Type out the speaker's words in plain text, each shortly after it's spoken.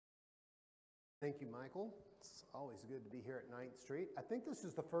Thank you, Michael. It's always good to be here at 9th Street. I think this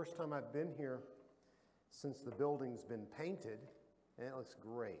is the first time I've been here since the building's been painted, and it looks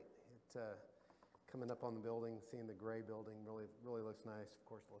great. Coming up on the building, seeing the gray building really looks nice. Of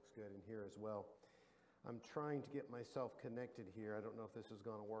course, it looks good in here as well. I'm trying to get myself connected here. I don't know if this is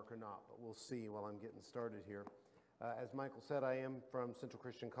going to work or not, but we'll see while I'm getting started here. As Michael said, I am from Central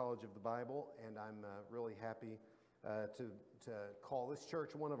Christian College of the Bible, and I'm really happy to call this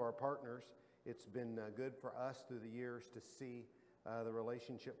church one of our partners. It's been good for us through the years to see the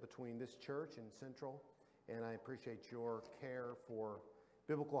relationship between this church and Central, and I appreciate your care for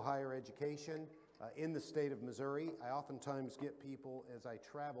biblical higher education in the state of Missouri. I oftentimes get people as I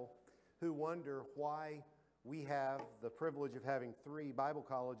travel who wonder why we have the privilege of having 3 Bible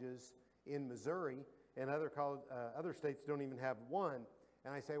colleges in Missouri, and other states don't even have one.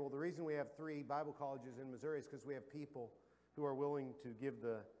 And I say, well, the reason we have 3 Bible colleges in Missouri is because we have people who are willing to give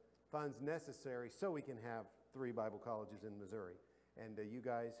the funds necessary so we can have 3 Bible colleges in Missouri. And you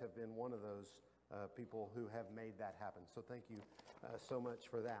guys have been one of those people who have made that happen. So thank you so much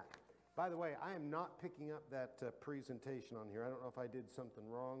for that. By the way, I am not picking up that presentation on here. I don't know if I did something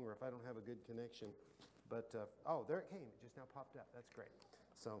wrong or if I don't have a good connection. But, oh, there it came. It just now popped up. That's great.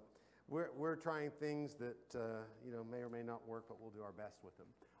 So we're trying things that may or may not work, but we'll do our best with them.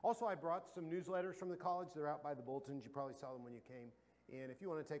 Also, I brought some newsletters from the college. They're out by the bulletins. You probably saw them when you came. And if you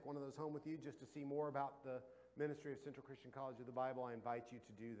want to take one of those home with you just to see more about the ministry of Central Christian College of the Bible, I invite you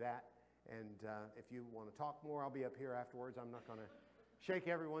to do that. And if you want to talk more, I'll be up here afterwards. I'm not going to shake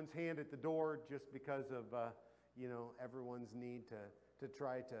everyone's hand at the door just because of everyone's need to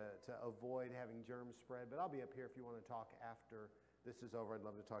try to avoid having germs spread. But I'll be up here if you want to talk after this is over. I'd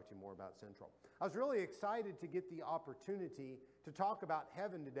love to talk to you more about Central. I was really excited to get the opportunity to talk about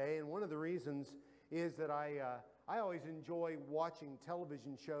heaven today, and one of the reasons is that I always enjoy watching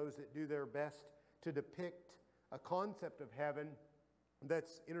television shows that do their best to depict a concept of heaven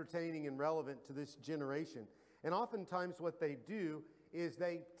that's entertaining and relevant to this generation. And oftentimes what they do is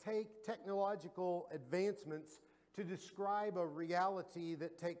they take technological advancements to describe a reality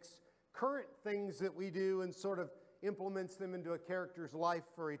that takes current things that we do and sort of implements them into a character's life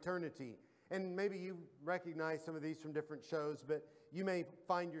for eternity. And maybe you recognize some of these from different shows, but you may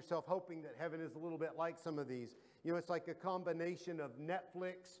find yourself hoping that heaven is a little bit like some of these. You know, it's like a combination of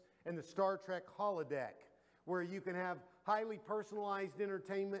Netflix and the Star Trek holodeck, where you can have highly personalized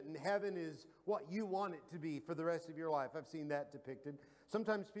entertainment, and heaven is what you want it to be for the rest of your life. I've seen that depicted.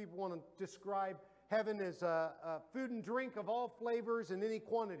 Sometimes people want to describe heaven as a food and drink of all flavors and any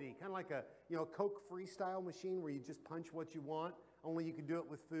quantity, kind of like a Coke freestyle machine where you just punch what you want, only you can do it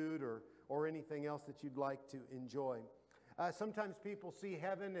with food or anything else that you'd like to enjoy. Sometimes people see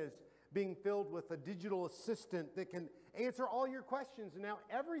heaven as being filled with a digital assistant that can answer all your questions, and now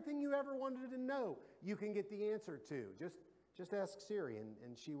everything you ever wanted to know, you can get the answer to. Just ask Siri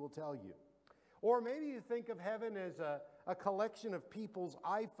and she will tell you. Or maybe you think of heaven as a collection of people's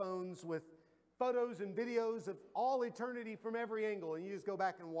iPhones with photos and videos of all eternity from every angle, and you just go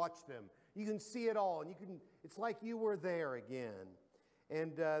back and watch them. You can see it all, and it's like you were there again.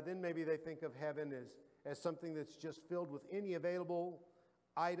 And then maybe they think of heaven as something that's just filled with any available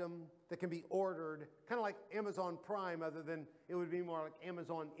item that can be ordered, kind of like Amazon Prime, other than it would be more like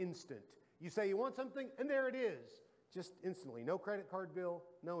Amazon Instant. You say you want something, and there it is, just instantly. No credit card bill,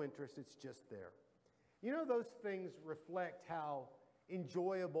 no interest, it's just there. You know, those things reflect how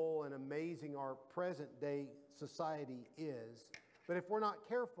enjoyable and amazing our present-day society is. But if we're not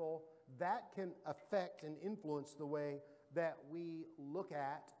careful, that can affect and influence the way that we look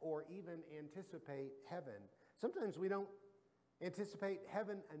at or even anticipate heaven. Sometimes we don't anticipate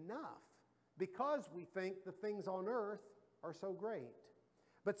heaven enough because we think the things on earth are so great.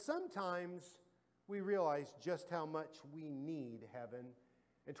 But sometimes we realize just how much we need heaven.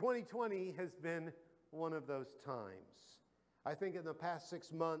 And 2020 has been one of those times. I think in the past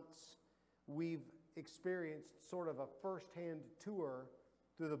 6 months, we've experienced sort of a firsthand tour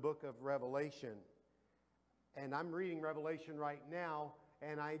through the book of Revelation. And I'm reading Revelation right now,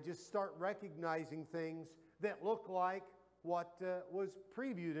 and I just start recognizing things that look like what was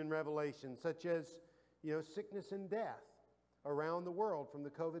previewed in Revelation, such as, sickness and death around the world from the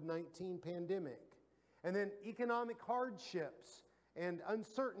COVID-19 pandemic. And then economic hardships and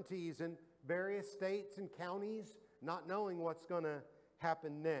uncertainties in various states and counties, not knowing what's going to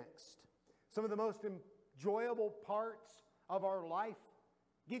happen next. Some of the most enjoyable parts of our life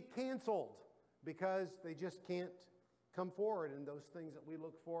get canceled because they just can't come forward, and those things that we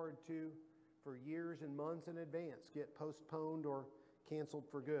look forward to for years and months in advance get postponed or canceled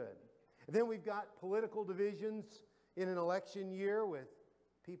for good. And then we've got political divisions in an election year with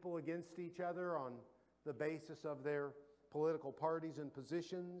people against each other on the basis of their political parties and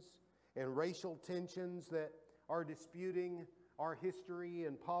positions, and racial tensions that are disputing our history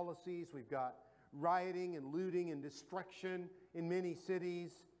and policies. We've got rioting and looting and destruction in many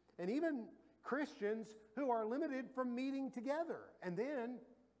cities, and even Christians who are limited from meeting together and then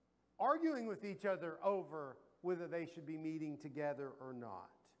arguing with each other over whether they should be meeting together or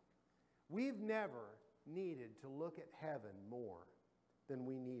not. We've never needed to look at heaven more than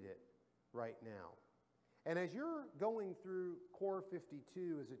we need it right now. And as you're going through Core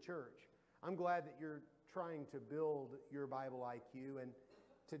 52 as a church, I'm glad that you're trying to build your Bible IQ. And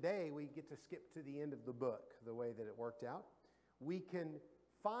today we get to skip to the end of the book, the way that it worked out. We can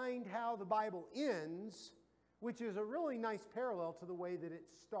find how the Bible ends, which is a really nice parallel to the way that it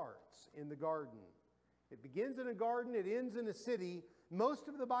starts in the garden. It begins in a garden, it ends in a city. Most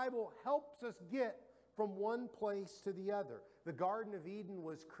of the Bible helps us get from one place to the other. The Garden of Eden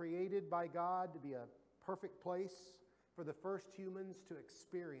was created by God to be a perfect place for the first humans to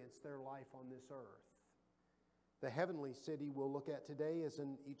experience their life on this earth. The heavenly city we'll look at today is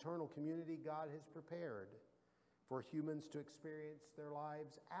an eternal community God has prepared for humans to experience their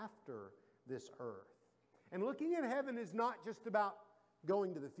lives after this earth. And looking at heaven is not just about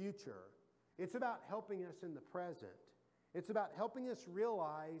going to the future. It's about helping us in the present. It's about helping us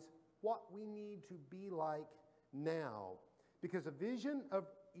realize what we need to be like now. Because a vision of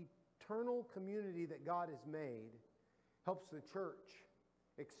eternal community that God has made helps the church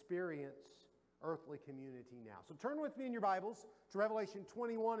experience earthly community now. So turn with me in your Bibles to Revelation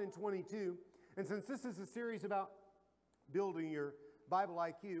 21 and 22. And since this is a series about building your Bible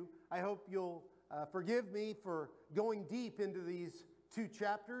IQ, I hope you'll forgive me for going deep into these two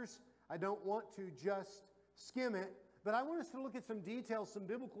chapters. I don't want to just skim it, but I want us to look at some details, some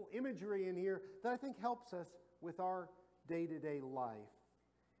biblical imagery in here that I think helps us with our day-to-day life.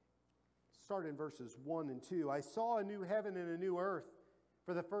 Start in verses 1 and 2. I saw a new heaven and a new earth,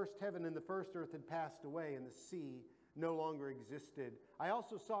 for the first heaven and the first earth had passed away, and the sea no longer existed. I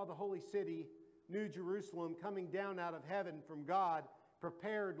also saw the holy city, New Jerusalem, coming down out of heaven from God,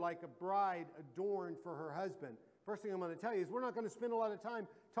 prepared like a bride adorned for her husband. First thing I'm going to tell you is we're not going to spend a lot of time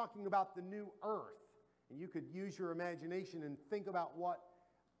talking about the new earth. And you could use your imagination and think about what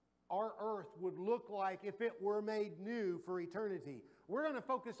our earth would look like if it were made new for eternity. We're going to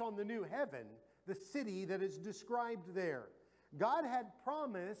focus on the new heaven, the city that is described there. God had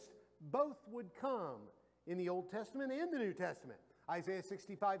promised both would come in the Old Testament and the New Testament. Isaiah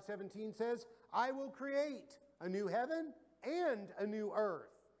 65:17 says, I will create a new heaven and a new earth.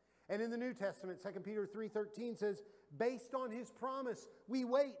 And in the New Testament, 2 Peter 3:13 says, based on his promise, we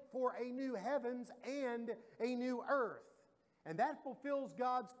wait for a new heavens and a new earth. And that fulfills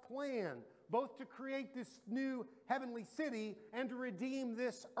God's plan, both to create this new heavenly city and to redeem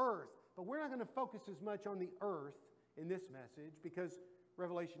this earth. But we're not going to focus as much on the earth in this message because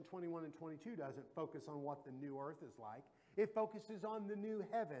Revelation 21 and 22 doesn't focus on what the new earth is like. It focuses on the new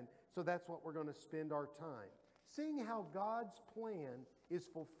heaven. So that's what we're going to spend our time. Seeing how God's plan is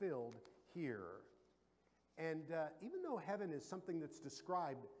fulfilled here. And even though heaven is something that's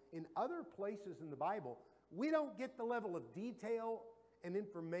described in other places in the Bible, we don't get the level of detail and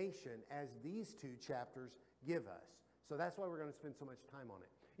information as these two chapters give us. So that's why we're going to spend so much time on it.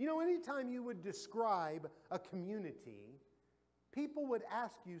 You know, anytime you would describe a community, people would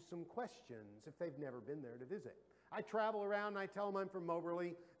ask you some questions if they've never been there to visit. I travel around and I tell them I'm from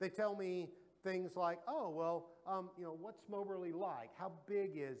Moberly. They tell me things like, oh, well, what's Moberly like? How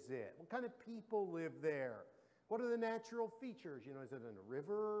big is it? What kind of people live there? What are the natural features? You know, is it in a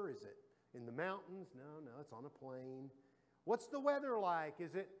river? Is it in the mountains? No, it's on a plain. What's the weather like?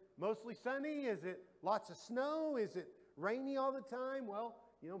 Is it mostly sunny? Is it lots of snow? Is it rainy all the time? Well,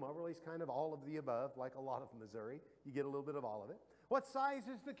 Moberly's kind of all of the above, like a lot of Missouri. You get a little bit of all of it. What size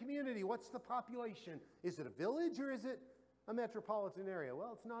is the community? What's the population? Is it a village or is it a metropolitan area?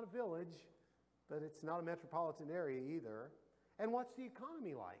 Well, it's not a village, but it's not a metropolitan area either. And what's the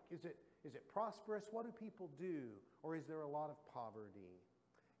economy like? Is it prosperous? What do people do? Or is there a lot of poverty?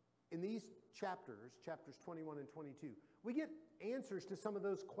 In these chapters 21 and 22, we get answers to some of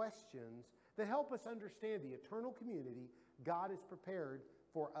those questions that help us understand the eternal community God has prepared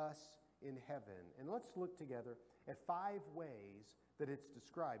for us in heaven. And let's look together at 5 ways that it's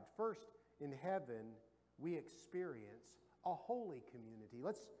described. First, in heaven, we experience a holy community.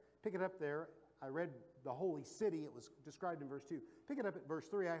 Let's pick it up there. I read the holy city. It was described in verse 2. Pick it up at verse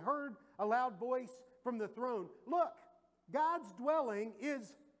 3. I heard a loud voice from the throne. Look, God's dwelling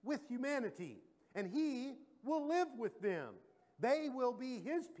is with humanity, and he will live with them. They will be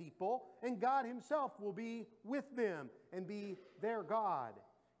his people, and God himself will be with them and be their God.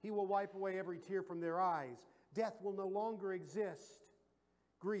 He will wipe away every tear from their eyes. Death will no longer exist.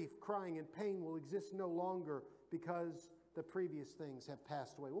 Grief, crying, and pain will exist no longer because the previous things have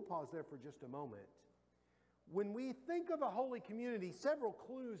passed away. We'll pause there for just a moment. When we think of a holy community, several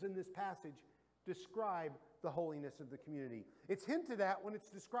clues in this passage describe the holiness of the community. It's hinted at when it's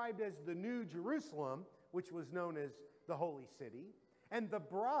described as the New Jerusalem, which was known as the Holy City, and the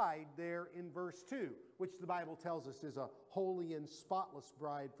bride there in verse 2, which the Bible tells us is a holy and spotless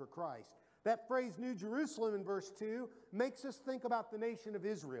bride for Christ. That phrase, New Jerusalem, in verse 2, makes us think about the nation of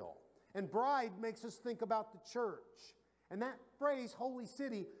Israel. And bride makes us think about the church. And that phrase, Holy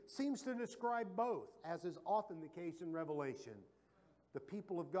City, seems to describe both, as is often the case in Revelation. The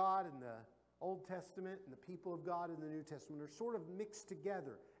people of God in the Old Testament and the people of God in the New Testament are sort of mixed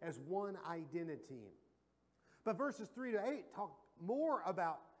together as one identity. But verses 3 to 8 talk more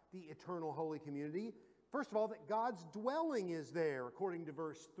about the eternal holy community. First of all, that God's dwelling is there, according to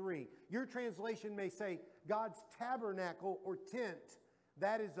verse 3. Your translation may say God's tabernacle or tent.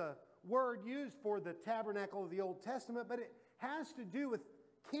 That is a word used for the tabernacle of the Old Testament, but it has to do with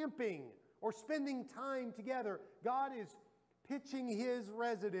camping or spending time together. God is pitching His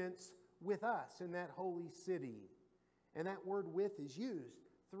residence with us in that holy city. And that word with is used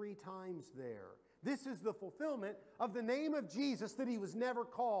 3 times there. This is the fulfillment of the name of Jesus that He was never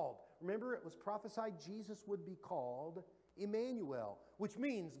called. Remember, it was prophesied Jesus would be called Emmanuel, which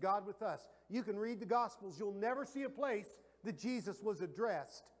means God with us. You can read the Gospels. You'll never see a place that Jesus was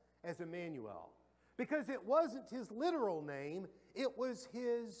addressed as Emmanuel, because it wasn't His literal name, it was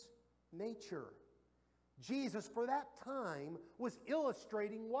His nature. Jesus, for that time, was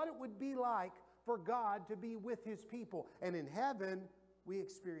illustrating what it would be like for God to be with His people. And in heaven, we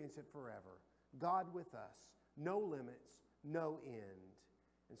experience it forever. God with us, no limits, no end.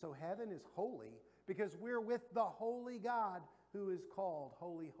 And so heaven is holy because we're with the holy God who is called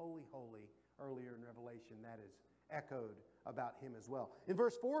Holy, Holy, Holy. Earlier in Revelation, that is echoed about Him as well. In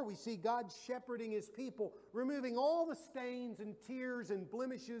verse 4, we see God shepherding His people, removing all the stains and tears and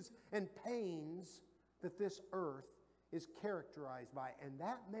blemishes and pains that this earth is characterized by. And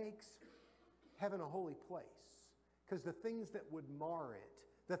that makes heaven a holy place, because the things that would mar it,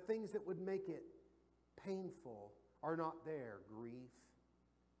 the things that would make it painful are not there. Grief,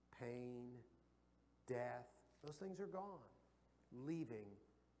 pain, death, those things are gone, leaving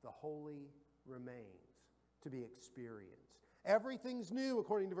the holy remains to be experienced. Everything's new,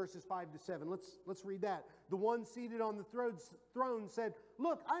 according to verses 5 to 7. Let's read that. The one seated on the throne said,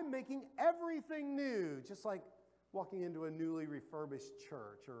 "Look, I'm making everything new." Just like walking into a newly refurbished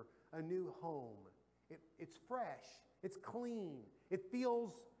church or a new home. It's fresh. It's clean. It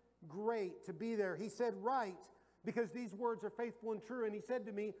feels great to be there. He said, "Write, because these words are faithful and true." And He said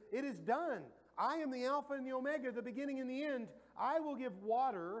to me, "It is done. I am the Alpha and the Omega, the beginning and the end. I will give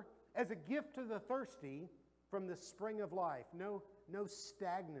water as a gift to the thirsty from the spring of life." No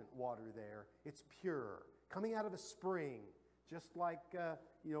stagnant water there. It's pure, coming out of a spring, just like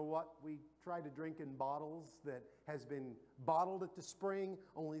what we try to drink in bottles that has been bottled at the spring,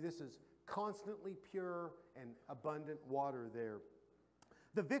 only this is constantly pure and abundant water there.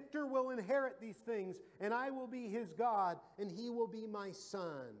 The victor will inherit these things, and I will be his God, and he will be my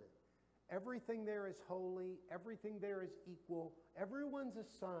son. Everything there is holy. Everything there is equal. Everyone's a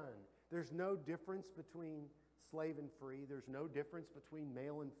son. There's no difference between slave and free. There's no difference between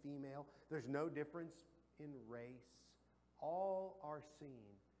male and female. There's no difference in race. All are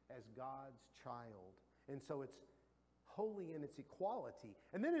seen as God's child. And so it's holy in its equality.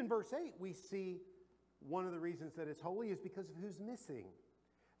 And then in verse 8, we see one of the reasons that it's holy is because of who's missing.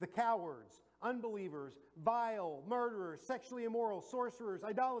 The cowards, unbelievers, vile, murderers, sexually immoral, sorcerers,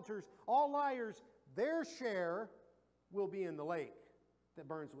 idolaters, all liars, their share will be in the lake that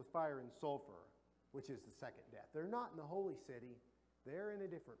burns with fire and sulfur, which is the second death. They're not in the holy city. They're in a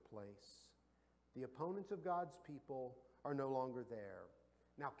different place. The opponents of God's people are no longer there.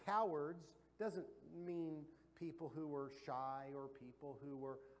 Now, cowards doesn't mean people who were shy or people who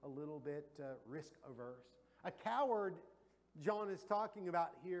were a little bit risk averse. A coward, John is talking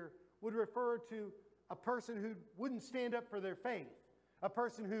about here, would refer to a person who wouldn't stand up for their faith. A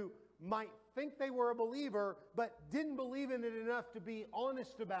person who might think they were a believer, but didn't believe in it enough to be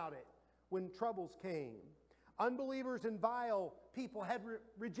honest about it when troubles came. Unbelievers and vile people had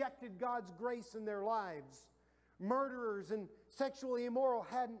rejected God's grace in their lives. Murderers and sexually immoral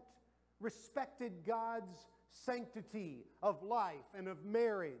hadn't respected God's sanctity of life and of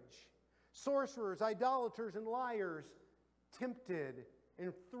marriage. Sorcerers, idolaters, and liars tempted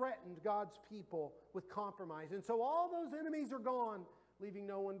and threatened God's people with compromise. And so all those enemies are gone, leaving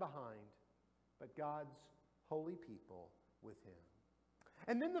no one behind but God's holy people with Him.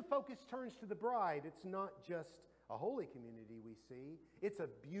 And then the focus turns to the bride. It's not just a holy community we see. It's a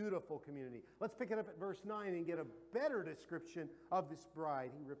beautiful community. Let's pick it up at verse 9 and get a better description of this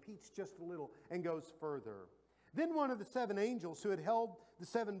bride. He repeats just a little and goes further. Then one of the 7 angels who had held the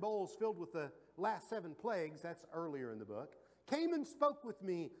 7 bowls filled with the last 7 plagues, that's earlier in the book, came and spoke with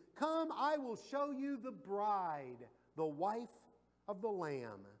me. Come, I will show you the bride, the wife of the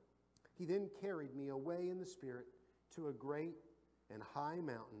Lamb. He then carried me away in the Spirit to a great and high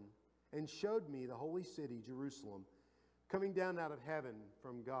mountain and showed me the holy city, Jerusalem, coming down out of heaven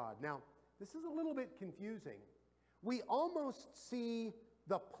from God. Now, this is a little bit confusing. We almost see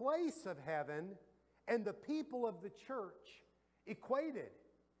the place of heaven and the people of the church equated.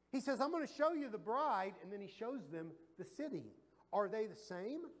 He says, I'm going to show you the bride, and then he shows them the city. Are they the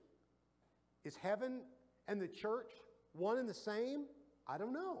same? Is heaven and the church one and the same? I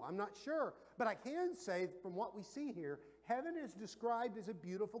don't know. I'm not sure. But I can say from what we see here, heaven is described as a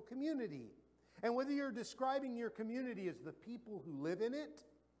beautiful community. And whether you're describing your community as the people who live in it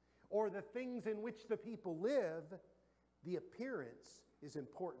or the things in which the people live, the appearance is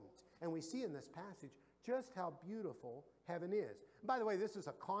important. And we see in this passage just how beautiful heaven is. By the way, this is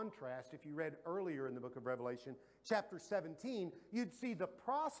a contrast. If you read earlier in the book of Revelation, chapter 17, you'd see the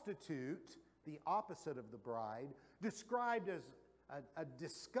prostitute, the opposite of the bride, described as a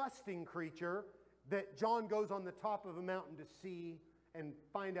disgusting creature that John goes on the top of a mountain to see and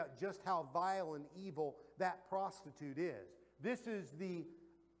find out just how vile and evil that prostitute is. This is the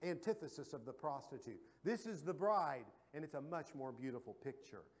antithesis of the prostitute. This is the bride, and it's a much more beautiful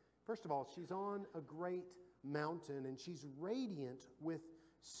picture. First of all, she's on a great mountain, and she's radiant with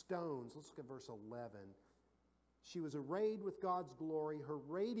stones. Let's look at verse 11. She was arrayed with God's glory. Her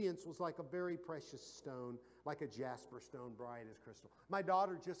radiance was like a very precious stone, like a jasper stone, bright as crystal. My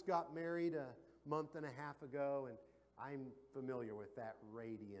daughter just got married a month and a half ago, and I'm familiar with that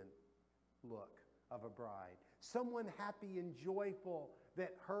radiant look of a bride. Someone happy and joyful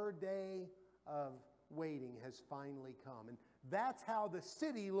that her day of waiting has finally come. And that's how the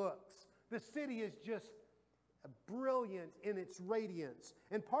city looks. The city is just brilliant in its radiance.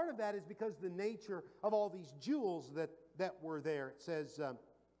 And part of that is because the nature of all these jewels that were there. It says,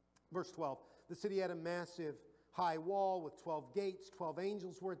 verse 12, the city had a massive high wall with 12 gates. 12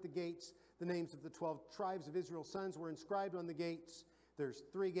 angels were at the gates. The names of the 12 tribes of Israel's sons were inscribed on the gates. There's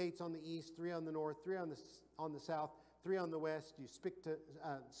 3 gates on the east, 3 on the north, 3 on the south, 3 on the west. You skip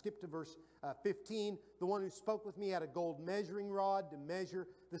to verse 15. The one who spoke with me had a gold measuring rod to measure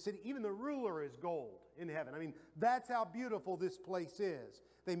the city. Even the ruler is gold in heaven. I mean, that's how beautiful this place is.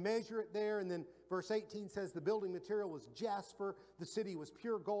 They measure it there, and then verse 18 says the building material was jasper. The city was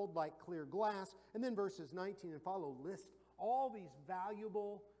pure gold like clear glass. And then verses 19 and follow list all these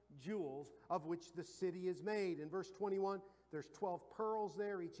valuable jewels of which the city is made. In verse 21, there's 12 pearls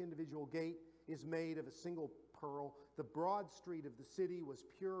there. Each individual gate is made of a single pearl. The broad street of the city was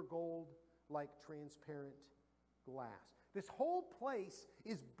pure gold like transparent glass. This whole place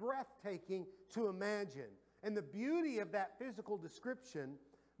is breathtaking to imagine. And the beauty of that physical description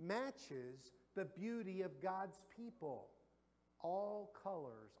matches the beauty of God's people. All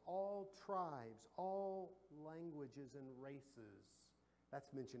colors, all tribes, all languages and races.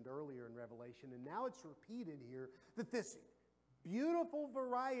 That's mentioned earlier in Revelation. And now it's repeated here that this beautiful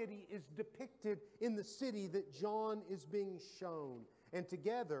variety is depicted in the city that John is being shown. And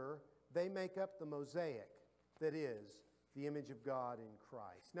together they make up the mosaic that is the image of God in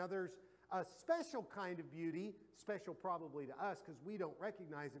Christ. Now there's a special kind of beauty, special probably to us because we don't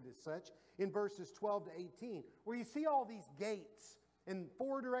recognize it as such, in verses 12 to 18, where you see all these gates in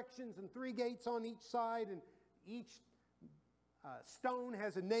 4 directions and 3 gates on each side, and each stone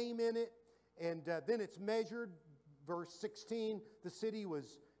has a name in it, and then it's measured. Verse 16, the city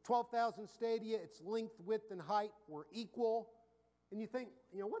was 12,000 stadia. Its length, width, and height were equal. And you think,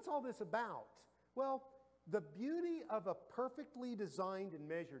 what's all this about? Well, the beauty of a perfectly designed and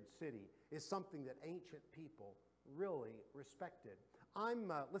measured city is something that ancient people really respected.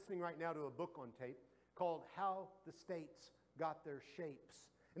 I'm listening right now to a book on tape called How the States Got Their Shapes.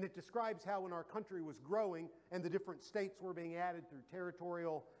 And it describes how when our country was growing and the different states were being added through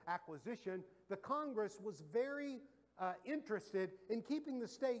territorial acquisition, the Congress was very interested in keeping the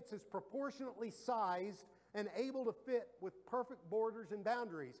states as proportionately sized and able to fit with perfect borders and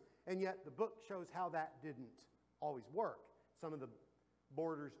boundaries. And yet the book shows how that didn't always work. Some of the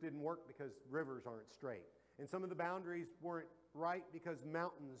borders didn't work because rivers aren't straight. And some of the boundaries weren't right because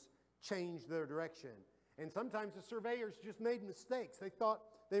mountains changed their direction. And sometimes the surveyors just made mistakes. They thought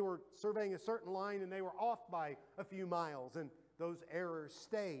they were surveying a certain line and they were off by a few miles, and those errors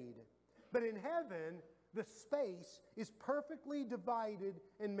stayed. But in heaven, the space is perfectly divided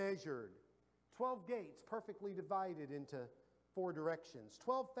and measured. 12 gates perfectly divided into 4 directions.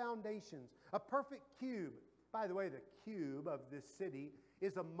 12 foundations, a perfect cube. By the way, the cube of this city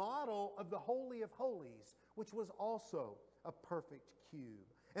is a model of the Holy of Holies, which was also a perfect cube.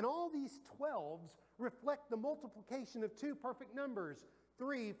 And all these 12s reflect the multiplication of 2 perfect numbers,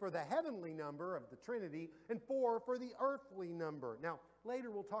 3 for the heavenly number of the Trinity and 4 for the earthly number. Now,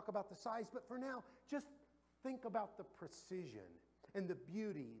 later we'll talk about the size, but for now, just think about the precision and the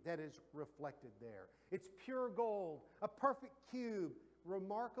beauty that is reflected there. It's pure gold, a perfect cube,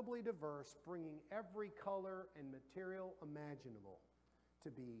 remarkably diverse, bringing every color and material imaginable to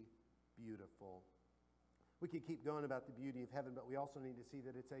be beautiful. We could keep going about the beauty of heaven, but we also need to see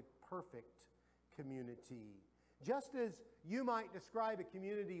that it's a perfect community. Just as you might describe a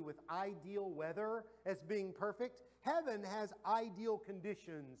community with ideal weather as being perfect, heaven has ideal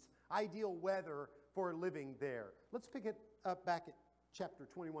conditions, ideal weather for living there. Let's pick it up back at chapter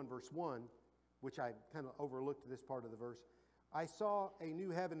 21, verse 1, which I kind of overlooked this part of the verse. I saw a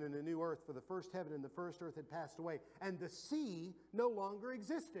new heaven and a new earth, for the first heaven and the first earth had passed away, and the sea no longer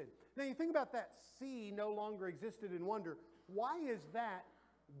existed. Now you think about that sea no longer existed and wonder, why is that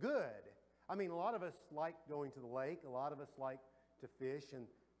good? I mean, a lot of us like going to the lake. A lot of us like to fish, and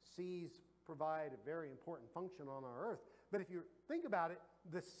seas provide a very important function on our earth. But if you think about it,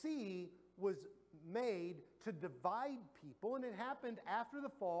 the sea was made to divide people, and it happened after the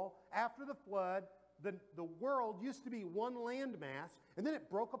fall, after the flood. The world used to be one landmass, and then it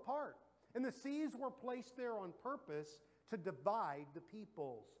broke apart. And the seas were placed there on purpose to divide the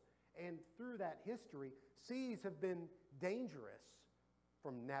peoples. And through that history, seas have been dangerous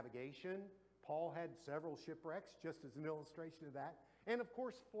from navigation. Paul had several shipwrecks, just as an illustration of that. And of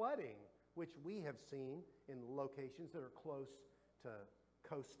course, flooding, which we have seen in locations that are close to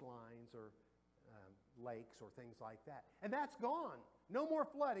coastlines or lakes or things like that. And that's gone. No more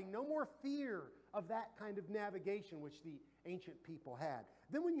flooding, no more fear of that kind of navigation which the ancient people had.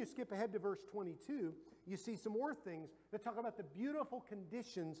 Then when you skip ahead to verse 22, you see some more things that talk about the beautiful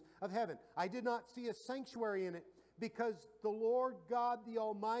conditions of heaven. I did not see a sanctuary in it, because the Lord God the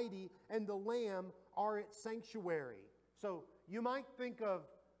Almighty and the Lamb are its sanctuary. So you might think of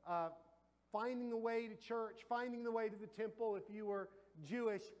finding the way to church, finding the way to the temple if you were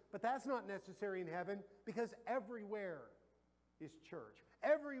Jewish, but that's not necessary in heaven, because everywhere is church.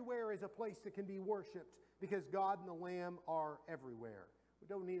 Everywhere is a place that can be worshiped, because God and the Lamb are everywhere. We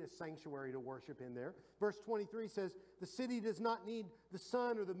don't need a sanctuary to worship in there. Verse 23 says, the city does not need the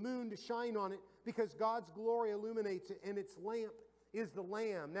sun or the moon to shine on it, because God's glory illuminates it, and its lamp is the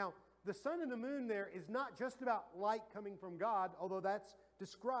Lamb. Now, the sun and the moon there is not just about light coming from God, although that's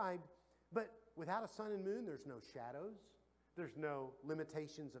described, but without a sun and moon, there's no shadows. There's no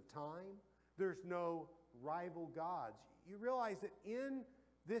limitations of time. There's no rival gods. You realize that in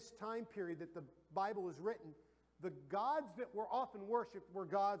this time period that the Bible is written, the gods that were often worshipped were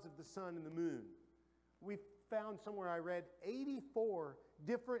gods of the sun and the moon. We found somewhere I read 84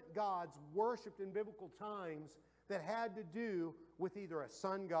 different gods worshipped in biblical times that had to do with either a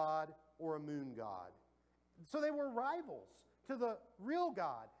sun god or a moon god. So they were rivals to the real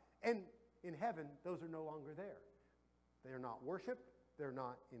God. And in heaven, those are no longer there. They are not worshipped. They're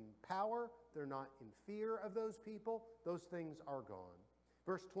not in power. They're not in fear of those people. Those things are gone.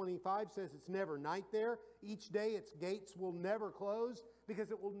 Verse 25 says it's never night there. Each day its gates will never close,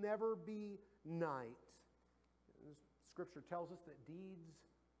 because it will never be night. Scripture tells us that deeds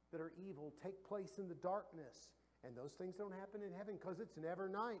that are evil take place in the darkness. And those things don't happen in heaven, because it's never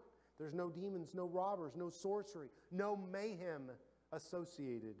night. There's no demons, no robbers, no sorcery, no mayhem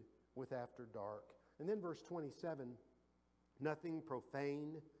associated with after dark. And then verse 27, nothing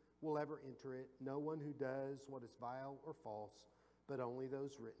profane will ever enter it. No one who does what is vile or false, but only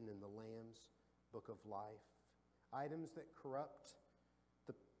those written in the Lamb's book of life. Items that corrupt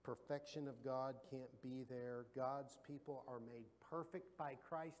the perfection of God can't be there. God's people are made perfect by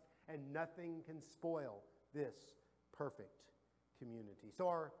Christ, and nothing can spoil this perfect community. So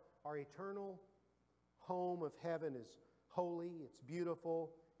our eternal home of heaven is holy, it's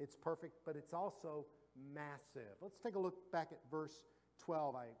beautiful, it's perfect, but it's also massive. Let's take a look back at verse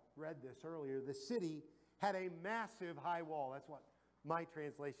 12. I read this earlier. The city had a massive high wall. That's what my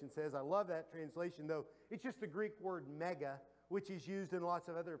translation says. I love that translation, though. It's just the Greek word mega, which is used in lots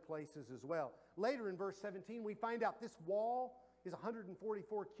of other places as well. Later in verse 17, we find out this wall is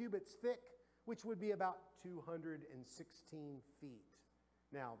 144 cubits thick, which would be about 216 feet.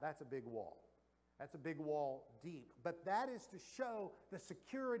 Now, that's a big wall. That's a big wall deep. But that is to show the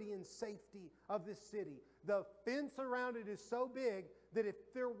security and safety of this city. The fence around it is so big that if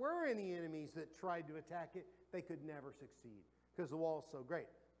there were any enemies that tried to attack it, they could never succeed because the wall is so great.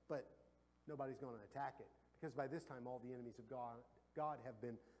 But nobody's going to attack it because by this time all the enemies of God have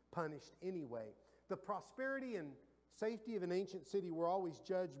been punished anyway. The prosperity and safety of an ancient city were always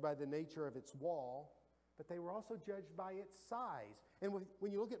judged by the nature of its wall, but they were also judged by its size. And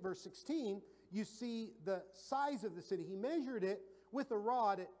when you look at verse 16, you see the size of the city. He measured it with a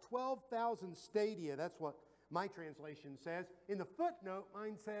rod at 12,000 stadia. That's what my translation says. In the footnote,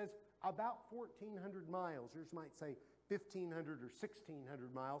 mine says about 1,400 miles. Yours might say 1,500 or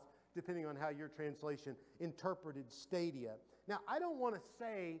 1,600 miles, depending on how your translation interpreted stadia. Now, I don't want to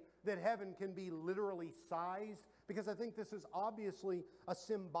say that heaven can be literally sized, because I think this is obviously a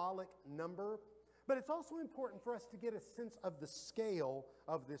symbolic number. But it's also important for us to get a sense of the scale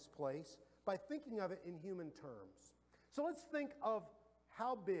of this place by thinking of it in human terms. So let's think of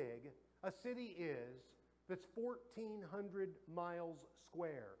how big a city is that's 1,400 miles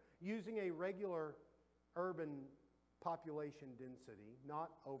square, using a regular urban population density,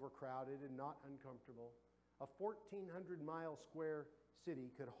 not overcrowded and not uncomfortable. A 1,400 mile square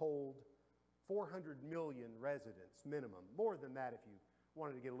city could hold 400 million residents minimum. More than that if you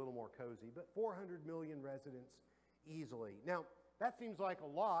wanted to get a little more cozy, but 400 million residents easily. Now, that seems like a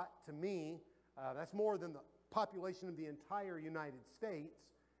lot to me. That's more than the population of the entire United States.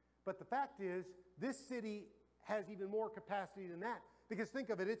 But the fact is, this city has even more capacity than that. Because think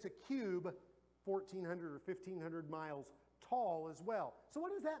of it, it's a cube 1,400 or 1,500 miles tall as well. So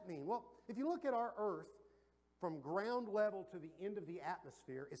what does that mean? Well, if you look at our Earth, from ground level to the end of the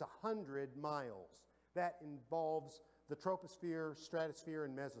atmosphere is 100 miles. That involves the troposphere, stratosphere,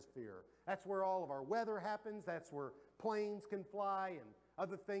 and mesosphere. That's where all of our weather happens. That's where planes can fly and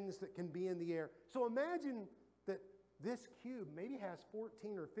other things that can be in the air. So imagine that this cube maybe has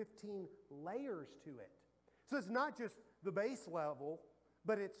 14 or 15 layers to it. So it's not just the base level,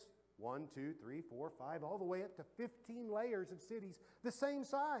 but it's 1, 2, 3, 4, 5, all the way up to 15 layers of cities the same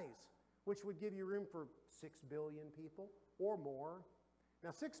size, which would give you room for 6 billion people or more.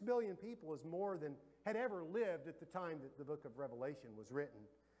 Now, 6 billion people is more than had ever lived at the time that the book of Revelation was written.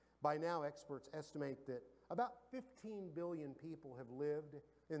 By now, experts estimate that about 15 billion people have lived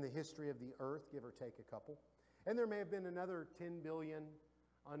in the history of the earth, give or take a couple. And there may have been another 10 billion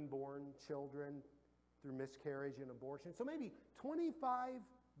unborn children through miscarriage and abortion. So maybe 25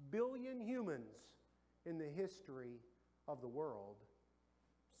 billion humans in the history of the world.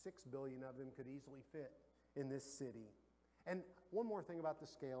 6 billion of them could easily fit in this city. And one more thing about the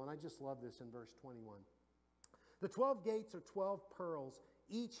scale, and I just love this in verse 21. The 12 gates are 12 pearls.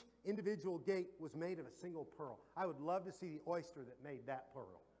 Each individual gate was made of a single pearl. I would love to see the oyster that made that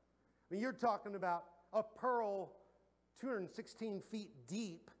pearl. I mean, you're talking about a pearl 216 feet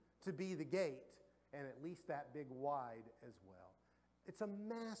deep to be the gate, and at least that big wide as well. It's a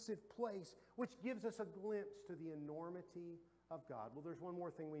massive place, which gives us a glimpse to the enormity of God. Well, there's one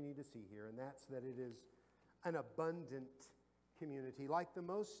more thing we need to see here, and that's that it is an abundant community. Like the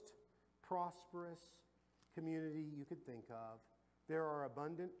most prosperous community you could think of, there are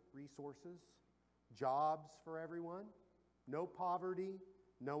abundant resources, jobs for everyone, no poverty,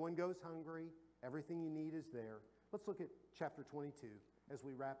 no one goes hungry, everything you need is there. Let's look at chapter 22 as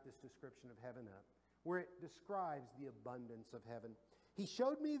we wrap this description of heaven up, where it describes the abundance of heaven. He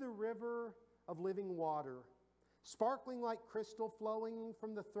showed me the river of living water, sparkling like crystal, flowing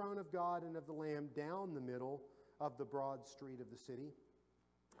from the throne of God and of the Lamb down the middle of the broad street of the city.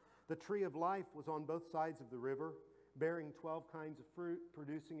 The tree of life was on both sides of the river, bearing 12 kinds of fruit,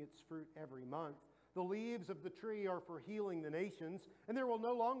 producing its fruit every month. The leaves of the tree are for healing the nations, and there will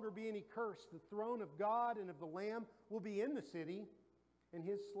no longer be any curse. The throne of God and of the Lamb will be in the city, and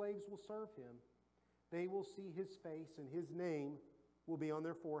his slaves will serve him. They will see his face, and his name will be on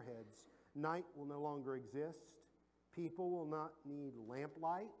their foreheads. Night will no longer exist. People will not need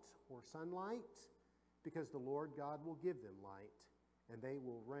lamplight or sunlight, because the Lord God will give them light, and they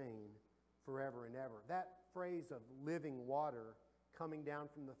will reign forever and ever. That phrase of living water coming down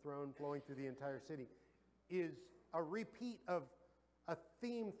from the throne, flowing through the entire city, is a repeat of a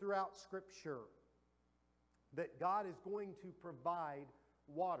theme throughout Scripture, that God is going to provide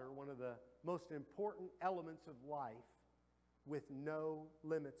water, one of the most important elements of life, with no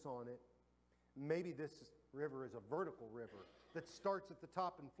limits on it. Maybe this river is a vertical river that starts at the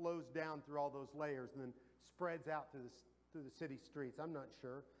top and flows down through all those layers and then spreads out through the city streets. I'm not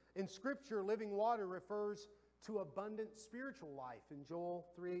sure. In Scripture, living water refers to abundant spiritual life in Joel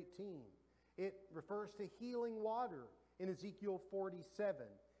 3:18. It refers to healing water in Ezekiel 47.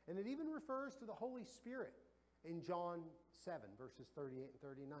 And it even refers to the Holy Spirit in John 7, verses 38 and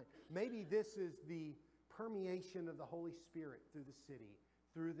 39. Maybe this is the permeation of the Holy Spirit through the city,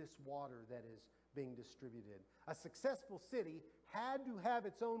 through this water that is being distributed. A successful city had to have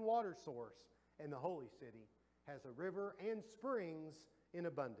its own water source, and the holy city has a river and springs in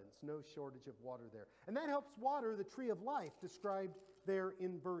abundance. No shortage of water there. And that helps water the tree of life described there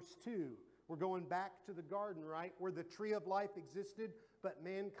in verse 2. We're going back to the garden, right, where the tree of life existed, but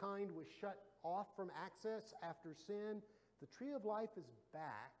mankind was shut off from access after sin. The tree of life is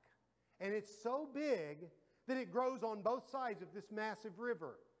back, and it's so big that it grows on both sides of this massive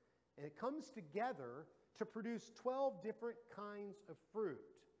river. And it comes together to produce 12 different kinds of fruit.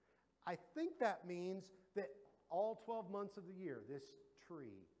 I think that means that all 12 months of the year, this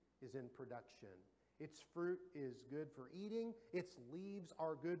tree is in production. Its fruit is good for eating. Its leaves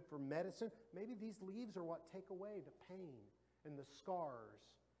are good for medicine. Maybe these leaves are what take away the pain and the scars,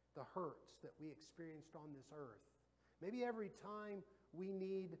 the hurts that we experienced on this earth. Maybe every time we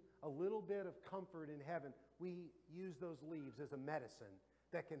need a little bit of comfort in heaven, we use those leaves as a medicine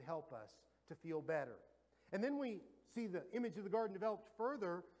that can help us to feel better. And then we see the image of the garden developed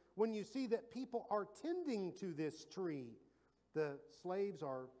further when you see that people are tending to this tree. The slaves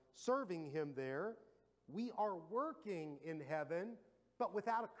are serving him there. We are working in heaven, but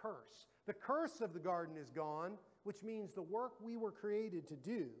without a curse. The curse of the garden is gone, which means the work we were created to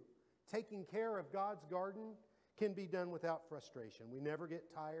do, taking care of God's garden, can be done without frustration. We never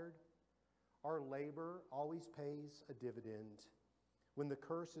get tired. Our labor always pays a dividend. When the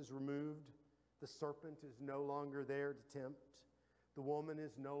curse is removed, the serpent is no longer there to tempt. The woman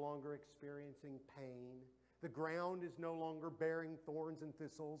is no longer experiencing pain. The ground is no longer bearing thorns and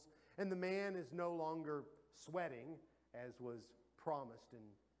thistles. And the man is no longer sweating, as was promised in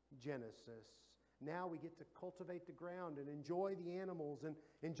Genesis. Now we get to cultivate the ground and enjoy the animals and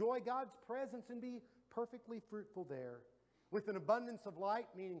enjoy God's presence and be perfectly fruitful there. With an abundance of light,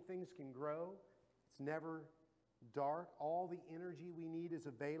 meaning things can grow. It's never dark. All the energy we need is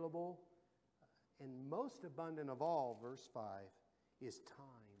available. And most abundant of all, verse 5, is time.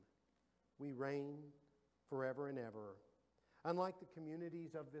 We reign forever and ever. Unlike the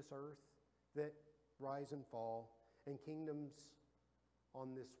communities of this earth that rise and fall, and kingdoms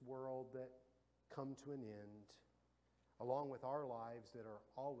on this world that come to an end, along with our lives that are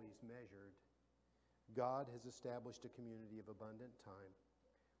always measured, God has established a community of abundant time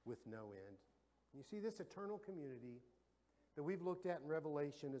with no end. You see, this eternal community that we've looked at in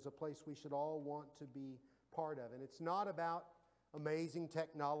Revelation is a place we should all want to be part of. And it's not about amazing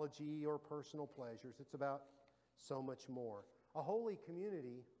technology or personal pleasures. It's about so much more. A holy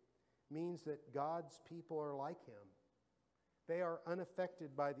community means that God's people are like Him. They are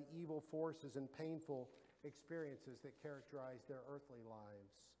unaffected by the evil forces and painful experiences that characterize their earthly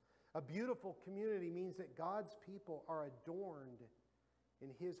lives. A beautiful community means that God's people are adorned in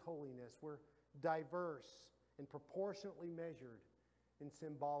His holiness. We're diverse and proportionately measured in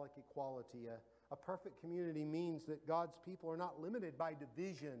symbolic equality. A perfect community means that God's people are not limited by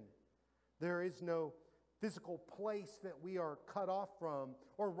division. There is no physical place that we are cut off from,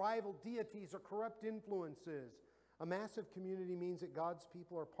 or rival deities or corrupt influences. A massive community means that God's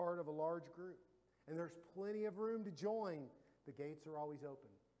people are part of a large group, and there's plenty of room to join. The gates are always open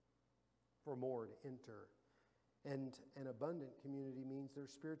for more to enter. And an abundant community means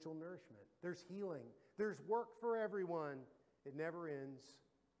there's spiritual nourishment, there's healing, there's work for everyone. It never ends,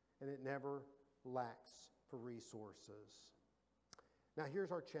 and it never lacks for resources. Now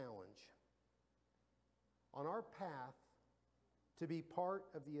here's our challenge. On our path to be part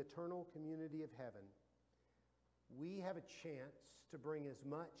of the eternal community of heaven, we have a chance to bring as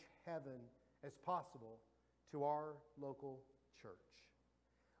much heaven as possible to our local church.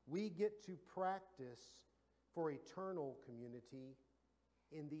 We get to practice for eternal community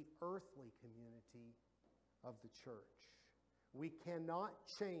in the earthly community of the church. We cannot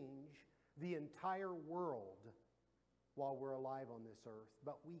change the entire world while we're alive on this earth,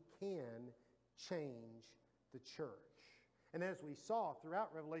 but we can change the church. And as we saw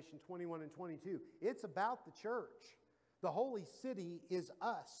throughout Revelation 21 and 22, it's about the church. The holy city is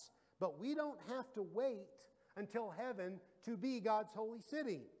us, but we don't have to wait until heaven to be God's holy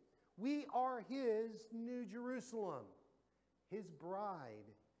city. We are His New Jerusalem, His bride,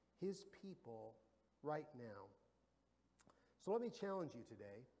 His people right now. So let me challenge you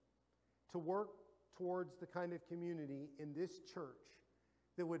today to work towards the kind of community in this church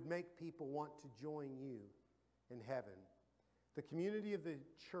that would make people want to join you in heaven. The community of the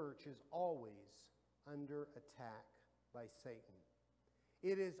church is always under attack by Satan.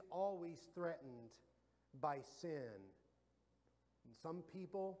 It is always threatened by sin. And some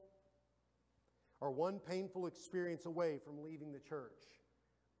people are one painful experience away from leaving the church.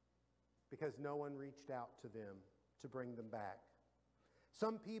 because no one reached out to them to bring them back.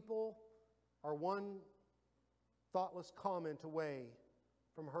 Some people are one thoughtless comment away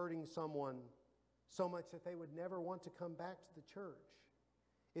from hurting someone so much that they would never want to come back to the church.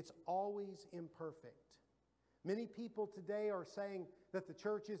 It's always imperfect. Many people today are saying that the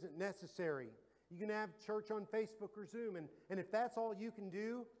church isn't necessary. You can have church on Facebook or Zoom, and if that's all you can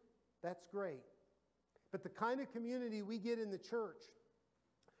do, that's great. But the kind of community we get in the church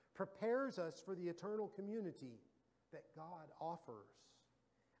prepares us for the eternal community that God offers.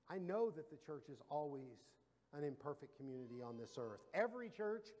 I know that the church is always an imperfect community on this earth. Every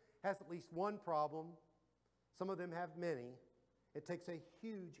church has at least one problem. Some of them have many. It takes a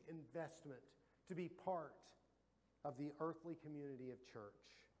huge investment to be part of the earthly community of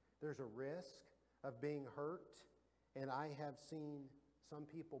church. There's a risk of being hurt, and I have seen some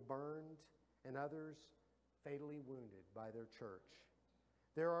people burned and others fatally wounded by their church.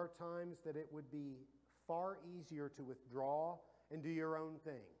 There are times that it would be far easier to withdraw and do your own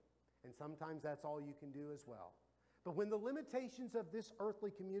thing, and sometimes that's all you can do as well. But when the limitations of this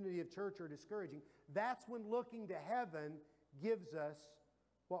earthly community of church are discouraging, that's when looking to heaven gives us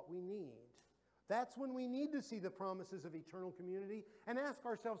what we need. That's when we need to see the promises of eternal community and ask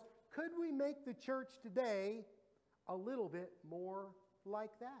ourselves, could we make the church today a little bit more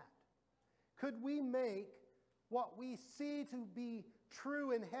like that? Could we make what we see to be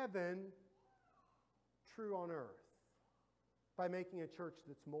true in heaven true on earth by making a church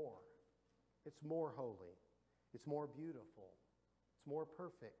that's more? It's more holy. It's more beautiful. It's more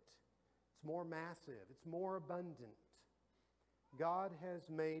perfect. It's more massive. It's more abundant. God has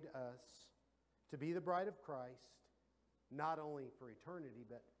made us to be the bride of Christ, not only for eternity,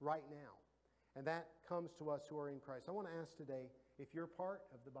 but right now. And that comes to us who are in Christ. I want to ask today if you're part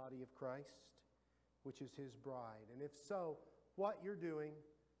of the body of Christ, which is His bride. And if so, what you're doing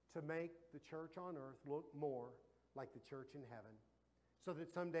to make the church on earth look more like the church in heaven, so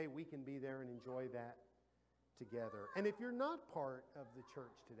that someday we can be there and enjoy that together. And if you're not part of the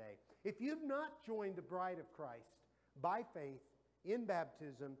church today, if you've not joined the bride of Christ by faith in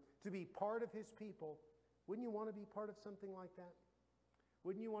baptism to be part of His people, wouldn't you want to be part of something like that?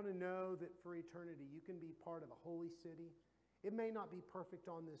 Wouldn't you want to know that for eternity you can be part of a holy city? It may not be perfect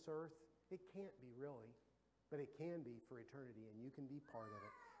on this earth. It can't be really, but it can be for eternity, and you can be part of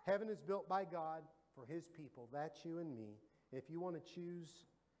it. Heaven is built by God for His people. That's you and me. If you want to choose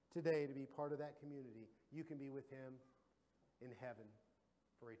today to be part of that community, you can be with Him in heaven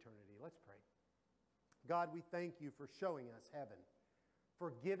for eternity. Let's pray. God, we thank You for showing us heaven,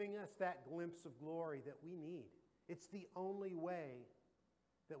 for giving us that glimpse of glory that we need. It's the only way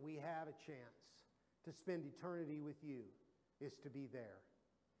that we have a chance to spend eternity with You, is to be there.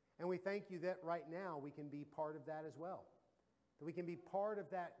 And we thank You that right now we can be part of that as well. That we can be part of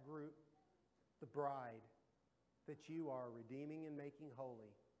that group, the bride, that You are redeeming and making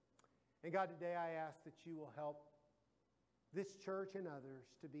holy. And God, today I ask that You will help this church and others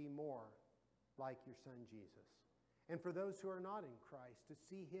to be more like Your Son Jesus. And for those who are not in Christ, to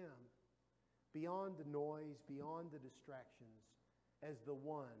see Him beyond the noise, beyond the distractions, as the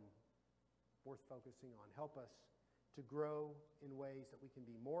one worth focusing on. Help us to grow in ways that we can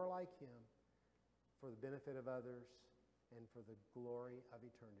be more like Him for the benefit of others and for the glory of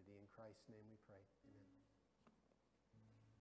eternity. In Christ's name we pray.